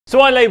So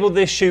I labelled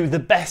this shoe the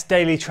best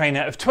daily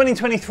trainer of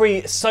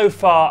 2023 so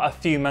far a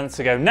few months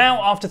ago.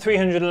 Now, after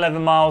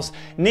 311 miles,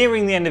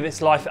 nearing the end of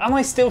its life, am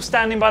I still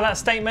standing by that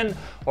statement,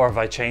 or have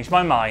I changed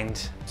my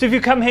mind? So if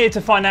you come here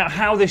to find out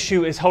how this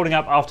shoe is holding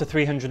up after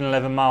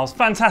 311 miles,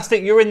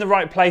 fantastic, you're in the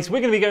right place. We're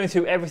going to be going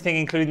through everything,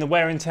 including the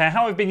wear and tear,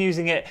 how I've been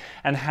using it,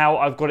 and how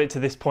I've got it to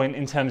this point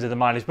in terms of the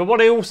mileage. But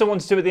what I also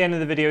want to do at the end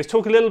of the video is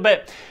talk a little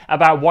bit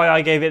about why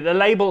I gave it the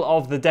label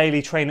of the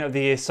daily trainer of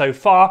the year so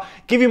far,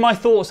 give you my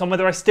thoughts on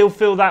whether I still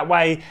feel that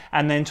way,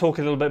 and then talk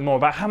a little bit more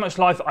about how much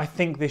life I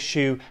think this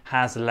shoe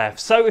has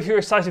left. So if you're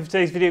excited for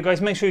today's video, guys,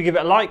 make sure you give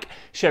it a like,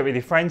 share it with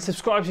your friends,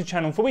 subscribe to the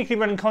channel for weekly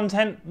running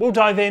content. We'll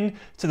dive in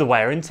to the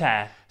wear and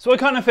tear. So I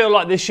kind of feel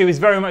like this shoe is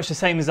very much the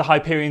same as the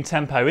Hyperion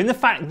Tempo, in the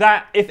fact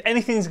that if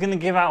anything's going to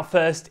give out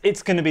first,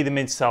 it's going to be the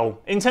midsole.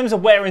 In terms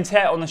of wear and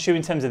tear on the shoe,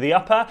 in terms of the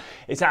upper,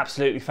 it's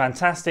absolutely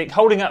fantastic,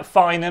 holding up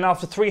fine, and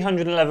after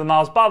 311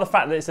 miles, bar the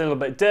fact that it's a little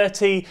bit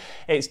dirty,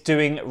 it's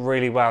doing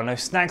really well. No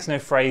snags, no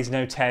frays,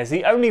 no tears.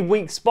 The only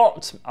weak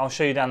spot, I'll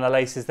show you down the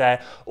laces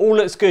there, all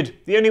looks good.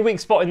 The only weak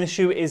spot in the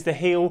shoe is the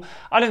heel.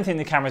 I don't think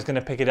the camera's going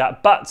to pick it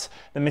up, but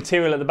the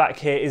material at the back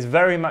here is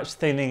very much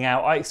thinning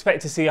out. I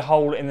expect to see a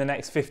hole in the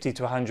next 50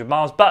 to 100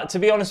 miles, but to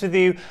be honest with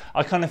you,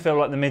 I kind of feel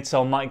like the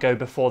midsole might go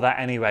before that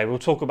anyway. We'll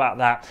talk about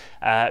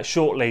that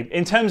shortly.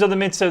 In terms of the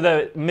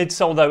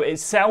midsole though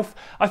itself,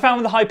 I found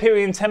with the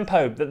Hyperion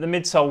Tempo that the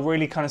midsole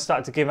really kind of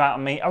started to give out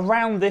on me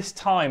around this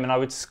time, and I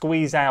would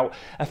squeeze out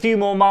a few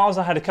more miles.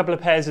 I had a couple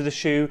of pairs of the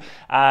shoe,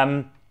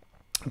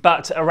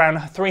 but around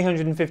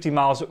 350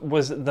 miles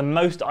was the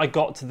most I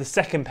got to the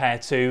second pair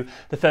to.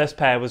 The first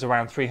pair was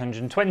around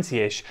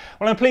 320-ish.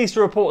 Well, I'm pleased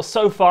to report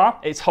so far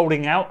it's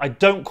holding out. I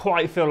don't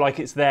quite feel like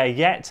it's there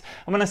yet.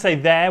 And when I say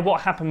there,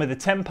 what happened with the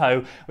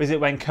Tempo was it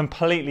went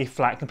completely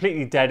flat,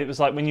 completely dead. It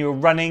was like when you were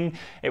running,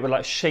 it would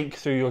like shake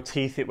through your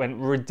teeth. It went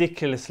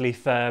ridiculously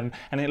firm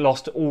and it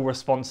lost all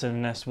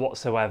responsiveness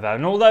whatsoever.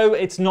 And although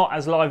it's not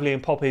as lively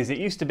and poppy as it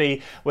used to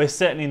be, we're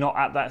certainly not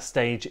at that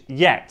stage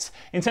yet.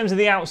 In terms of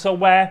the outsole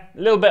wear, a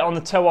little bit on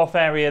the toe off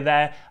area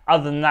there.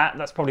 Other than that,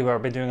 that's probably where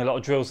I've been doing a lot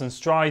of drills and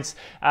strides.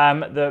 The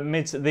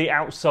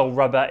outsole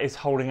rubber is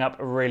holding up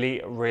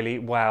really, really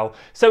well.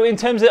 So in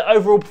terms of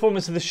overall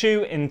performance of the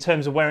shoe, in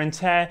terms of wear and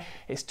tear,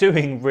 it's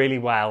doing really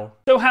well.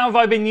 So how have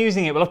I been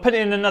using it? Well, I've put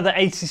in another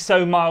 80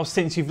 so miles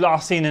since you've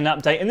last seen an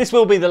update, and this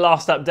will be the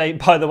last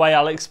update, by the way.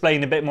 I'll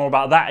explain a bit more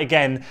about that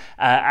again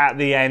at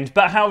the end.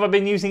 But how have I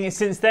been using it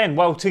since then?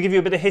 Well, to give you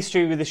a bit of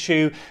history with the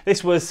shoe,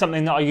 this was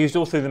something that I used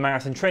all through the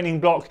marathon training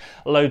block,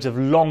 loads of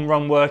long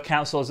run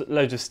workouts,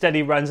 loads of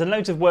steady runs, and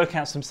loads of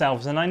workouts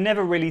themselves, and I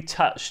never really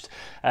touched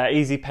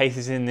easy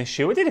paces in this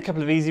shoe. I did a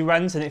couple of easy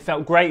runs and it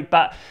felt great,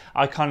 but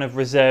I kind of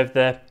reserved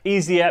the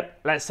easier,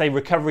 let's say,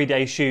 recovery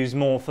day shoes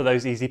more for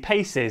those easy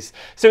paces.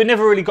 So it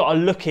never really got a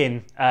look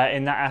in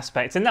that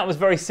aspect, and that was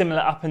very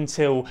similar up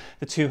until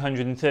the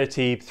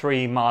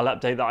 233 mile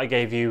update that I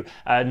gave you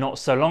not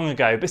so long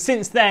ago. But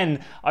since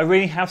then, I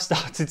really have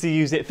started to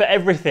use it for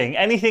everything,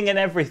 anything and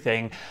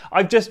everything.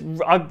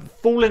 I've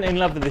fallen in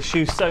love with the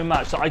shoe so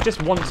much that I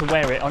just want to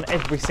wear it on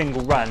every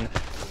single run.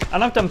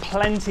 And I've done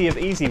plenty of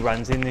easy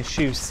runs in this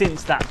shoe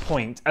since that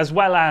point, as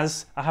well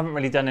as I haven't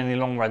really done any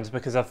long runs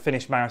because I've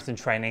finished marathon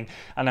training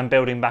and I'm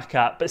building back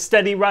up. But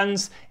steady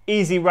runs,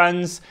 easy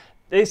runs,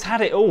 it's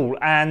had it all,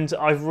 and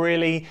I've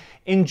really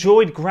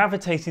enjoyed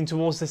gravitating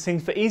towards this thing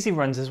for easy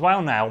runs as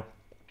well now.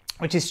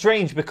 Which is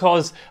strange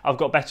because I've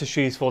got better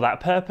shoes for that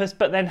purpose,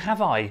 but then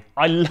have I?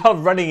 I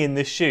love running in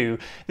this shoe.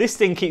 This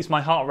thing keeps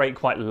my heart rate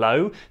quite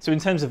low. So in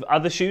terms of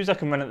other shoes, I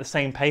can run at the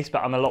same pace, but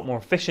I'm a lot more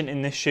efficient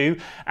in this shoe,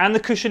 and the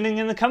cushioning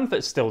and the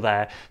comfort's still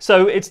there.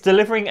 So it's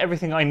delivering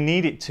everything I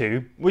need it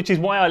to, which is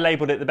why I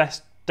labelled it the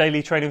best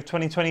daily trainer of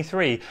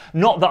 2023.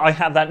 Not that I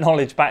had that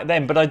knowledge back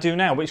then, but I do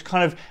now, which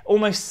kind of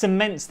almost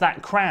cements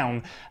that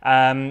crown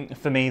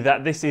for me,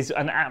 that this is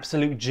an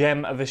absolute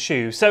gem of a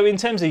shoe. So in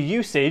terms of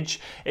usage,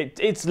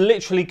 it's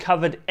literally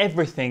covered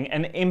everything,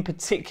 and in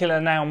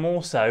particular now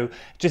more so,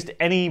 just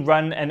any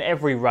run and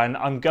every run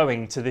I'm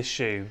going to this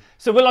shoe.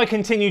 So will I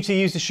continue to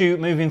use the shoe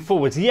moving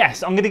forwards?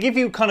 Yes, I'm going to give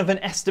you kind of an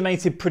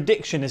estimated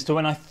prediction as to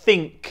when I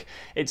think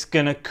it's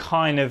going to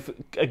kind of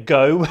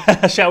go,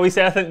 shall we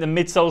say. I think the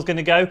midsole's going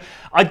to go.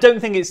 I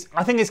think it's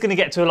going to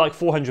get to like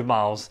 400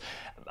 miles.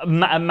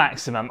 A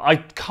maximum. I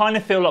kind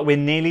of feel like we're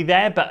nearly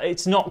there, but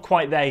it's not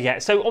quite there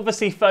yet. So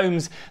obviously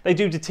foams, they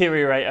do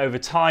deteriorate over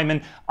time,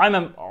 and I'm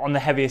on the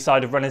heavier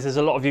side of runners. There's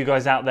a lot of you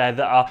guys out there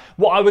that are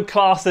what I would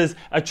class as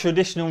a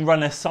traditional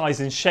runner size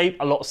and shape,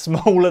 a lot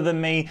smaller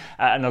than me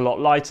and a lot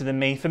lighter than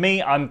me. For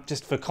me, I'm,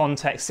 just for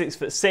context,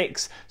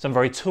 6'6", so I'm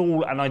very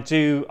tall, and I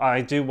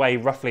do weigh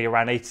roughly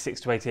around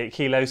 86 to 88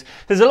 kilos.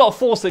 There's a lot of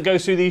force that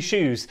goes through these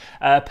shoes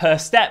per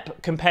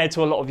step compared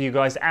to a lot of you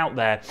guys out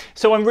there.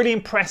 So I'm really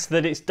impressed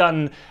that it's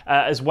done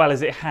as well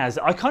as it has.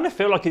 I kind of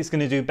feel like it's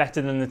going to do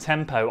better than the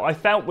Tempo. I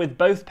felt with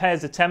both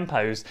pairs of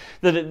Tempos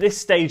that at this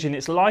stage in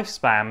its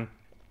lifespan,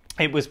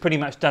 it was pretty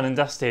much done and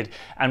dusted,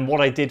 and what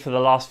I did for the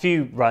last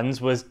few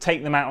runs was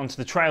take them out onto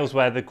the trails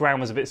where the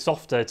ground was a bit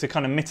softer to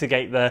kind of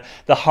mitigate the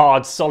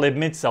hard solid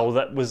midsole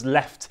that was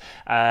left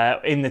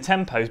in the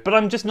tempos. But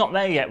I'm just not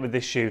there yet with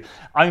this shoe.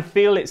 I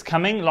feel it's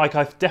coming, like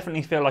I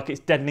definitely feel like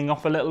it's deadening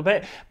off a little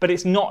bit, but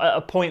it's not at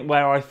a point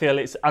where I feel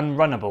it's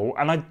unrunnable,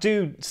 and I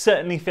do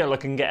certainly feel I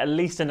can get at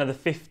least another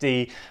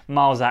 50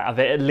 miles out of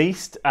it at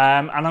least,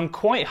 and I'm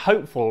quite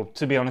hopeful,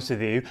 to be honest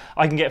with you,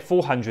 I can get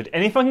 400,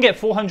 and if I can get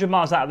 400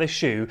 miles out of this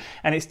shoe,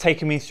 and it's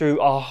taken me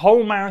through a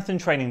whole marathon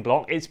training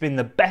block, it's been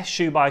the best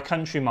shoe by a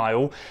country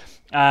mile,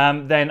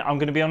 then I'm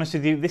going to be honest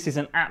with you, this is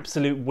an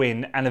absolute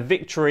win and a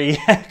victory,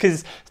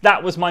 because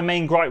that was my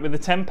main gripe with the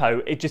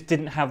tempo. It just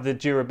didn't have the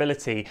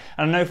durability.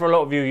 And I know for a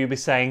lot of you, you'll be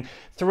saying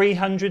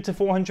 300 to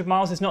 400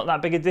 miles is not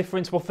that big a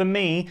difference. Well, for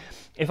me,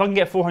 if I can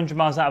get 400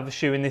 miles out of a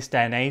shoe in this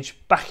day and age,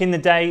 back in the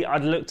day,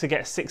 I'd look to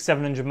get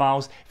 600-700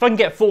 miles. If I can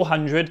get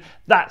 400,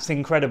 that's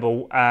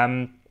incredible.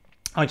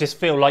 I just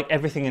feel like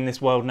everything in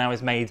this world now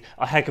is made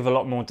a heck of a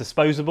lot more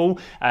disposable,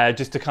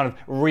 just to kind of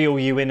reel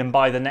you in and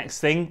buy the next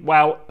thing.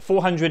 Well,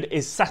 400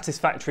 is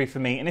satisfactory for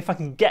me, and if I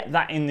can get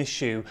that in this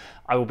shoe,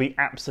 I will be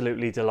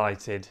absolutely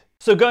delighted.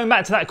 So going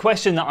back to that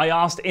question that I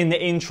asked in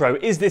the intro,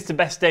 is this the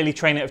best daily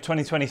trainer of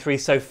 2023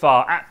 so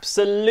far?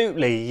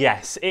 Absolutely,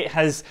 yes. It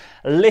has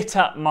lit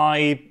up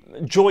my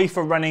joy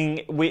for running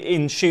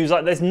in shoes.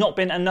 Like, there's not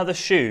been another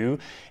shoe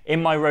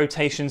in my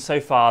rotation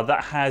so far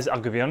that has,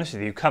 I'm gonna be honest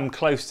with you, come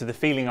close to the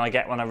feeling I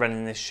get when I run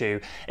in this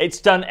shoe. It's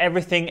done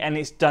everything and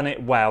it's done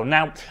it well.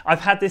 Now, I've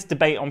had this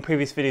debate on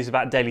previous videos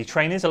about daily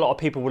trainers. A lot of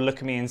people will look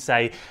at me and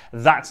say,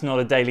 that's not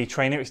a daily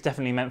trainer. It's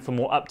definitely meant for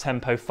more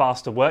up-tempo,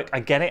 faster work. I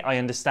get it, I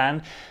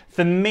understand.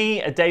 For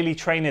me, a daily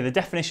trainer, the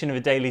definition of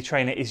a daily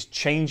trainer is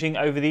changing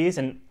over the years,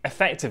 and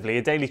effectively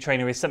a daily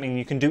trainer is something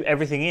you can do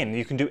everything in.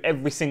 You can do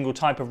every single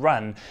type of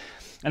run.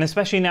 And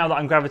especially now that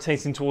I'm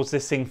gravitating towards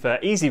this thing for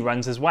easy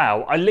runs as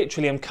well, I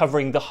literally am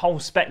covering the whole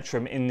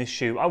spectrum in this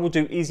shoe. I will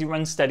do easy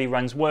runs, steady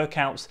runs,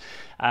 workouts,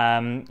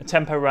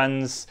 tempo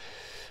runs,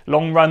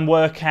 long run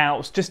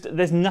workouts. Just,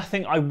 there's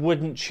nothing I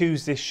wouldn't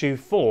choose this shoe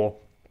for.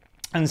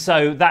 And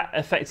so that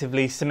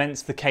effectively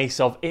cements the case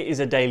of it is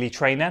a daily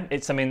trainer.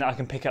 It's something that I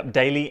can pick up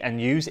daily and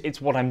use.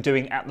 It's what I'm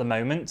doing at the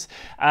moment.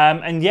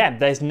 And yeah,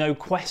 there's no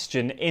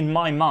question in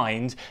my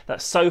mind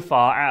that so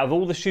far, out of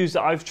all the shoes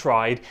that I've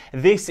tried,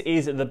 this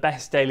is the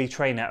best daily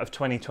trainer of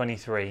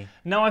 2023.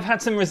 Now, I've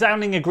had some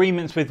resounding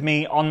agreements with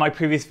me on my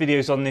previous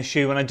videos on this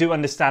shoe, and I do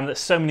understand that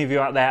so many of you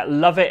out there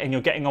love it and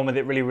you're getting on with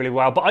it really, really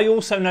well. But I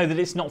also know that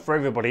it's not for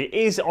everybody. It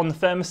is on the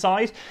firmer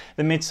side.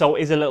 The midsole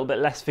is a little bit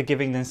less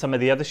forgiving than some of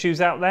the other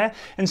shoes out there.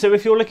 And so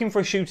if you're looking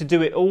for a shoe to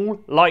do it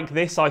all, like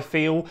this, I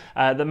feel,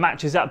 that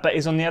matches up but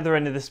is on the other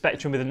end of the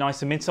spectrum with a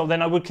nicer midsole,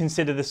 then I would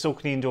consider the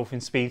Saucony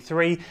Endorphin Speed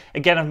 3.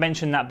 Again, I've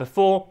mentioned that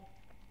before.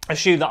 A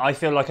shoe that I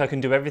feel like I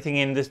can do everything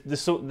in.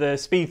 The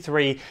Speed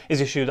 3 is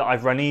a shoe that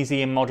I've run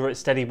easy in moderate,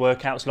 steady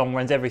workouts, long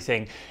runs,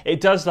 everything.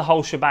 It does the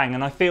whole shebang,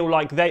 and I feel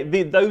like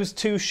those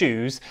two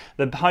shoes,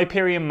 the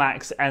Hyperion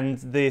Max and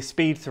the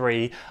Speed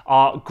 3,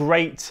 are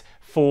great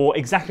for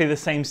exactly the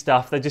same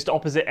stuff. They're just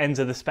opposite ends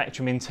of the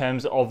spectrum in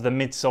terms of the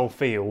midsole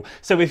feel.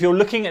 So if you're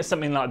looking at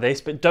something like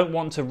this but don't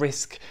want to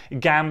risk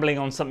gambling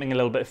on something a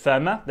little bit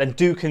firmer, then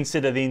do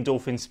consider the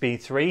Endorphin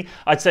Speed 3.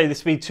 I'd say the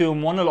Speed 2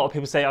 and 1, a lot of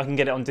people say I can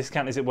get it on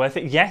discount, is it worth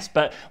it? Yes,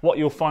 but what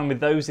you'll find with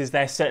those is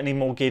they're certainly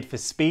more geared for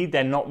speed.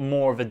 They're not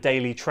more of a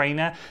daily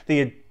trainer.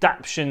 The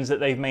adaptations that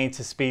they've made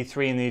to Speed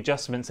 3 and the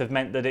adjustments have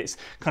meant that it's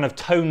kind of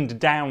toned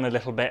down a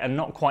little bit and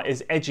not quite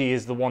as edgy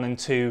as the 1 and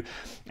 2,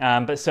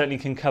 but certainly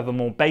can cover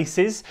more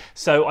bases.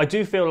 So I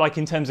do feel like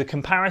in terms of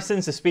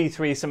comparisons, the Speed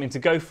 3 is something to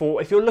go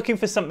for if you're looking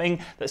for something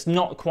that's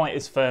not quite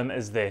as firm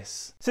as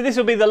this. So this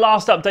will be the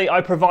last update I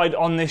provide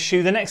on this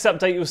shoe. The next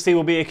update you'll see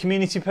will be a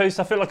community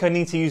post. I feel like I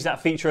need to use that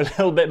feature a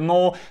little bit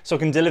more so I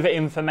can deliver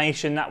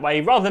information that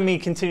way, rather than me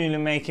continually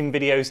making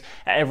videos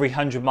at every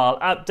 100-mile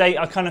update.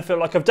 I kind of feel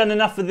like I've done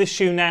enough of this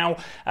shoe now.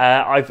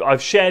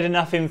 I've shared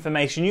enough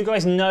information. You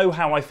guys know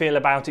how I feel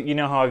about it. You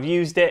know how I've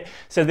used it.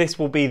 So this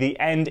will be the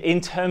end.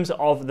 In terms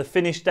of the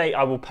finish date,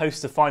 I will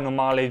post the final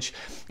mileage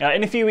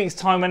in a few weeks'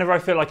 time. Whenever I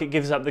feel like it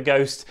gives up the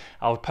ghost,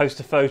 I'll post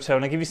a photo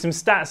and I'll give you some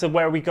stats of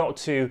where we got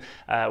to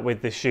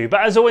with this shoe.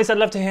 But as always, I'd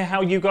love to hear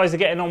how you guys are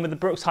getting on with the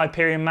Brooks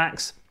Hyperion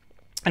Max.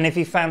 And if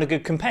you found a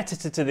good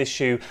competitor to this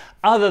shoe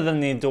other than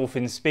the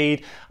Endorphin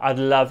Speed, I'd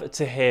love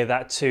to hear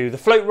that too. The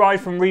Float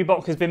Ride from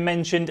Reebok has been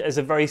mentioned as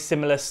a very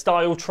similar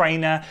style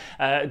trainer.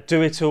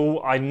 Do It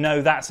All, I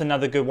know that's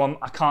another good one.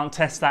 I can't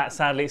test that,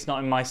 sadly, it's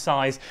not in my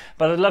size.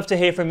 But I'd love to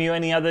hear from you,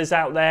 any others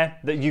out there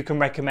that you can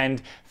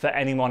recommend for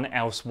anyone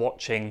else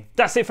watching.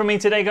 That's it from me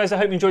today, guys. I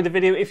hope you enjoyed the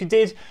video. If you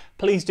did,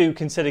 please do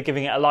consider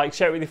giving it a like,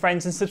 share it with your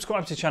friends, and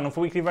subscribe to the channel for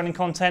weekly running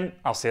content.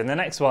 I'll see you in the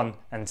next one.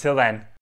 Until then.